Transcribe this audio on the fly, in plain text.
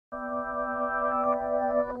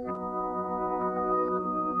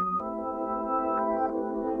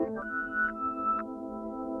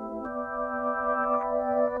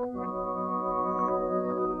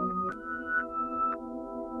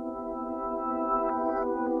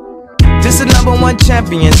the #1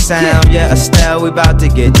 champion sound. Yeah, Estelle, we about to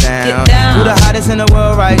get down. Who the hottest in the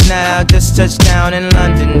world right now? Just touched down in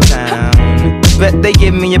London town. Bet they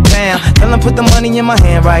give me a pound. Tell them put the money in my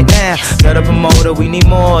hand right now. Set up a motor, we need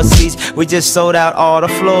more seats. We just sold out all the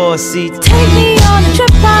floor seats. Take me on a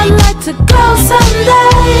trip, I'd like to go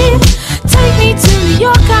someday. Take me to New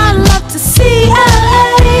York, I'd love to see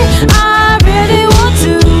LA. I really want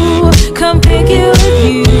to come pick you with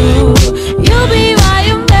you. You'll be my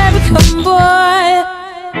American boy.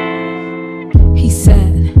 He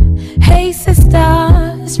said, hey sister,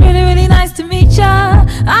 it's really, really nice to meet ya.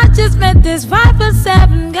 I just met this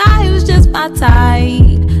 5'7" guy who's just my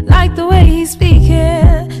type. Like the way he's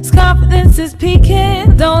speaking, his confidence is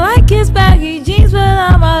peaking. Don't like his baggy jeans, but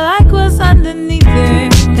I'ma like what's underneath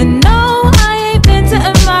it. And no, I ain't been to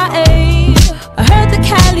MIA. I heard that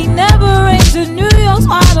Cali never rains and New York's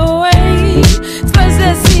wide awake. First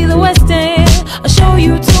let's see the West End, I'll show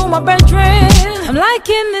you to my brethren. I'm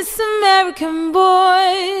liking this American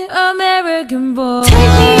boy, American boy.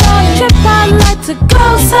 Take me on a trip, I'd like to go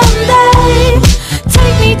someday.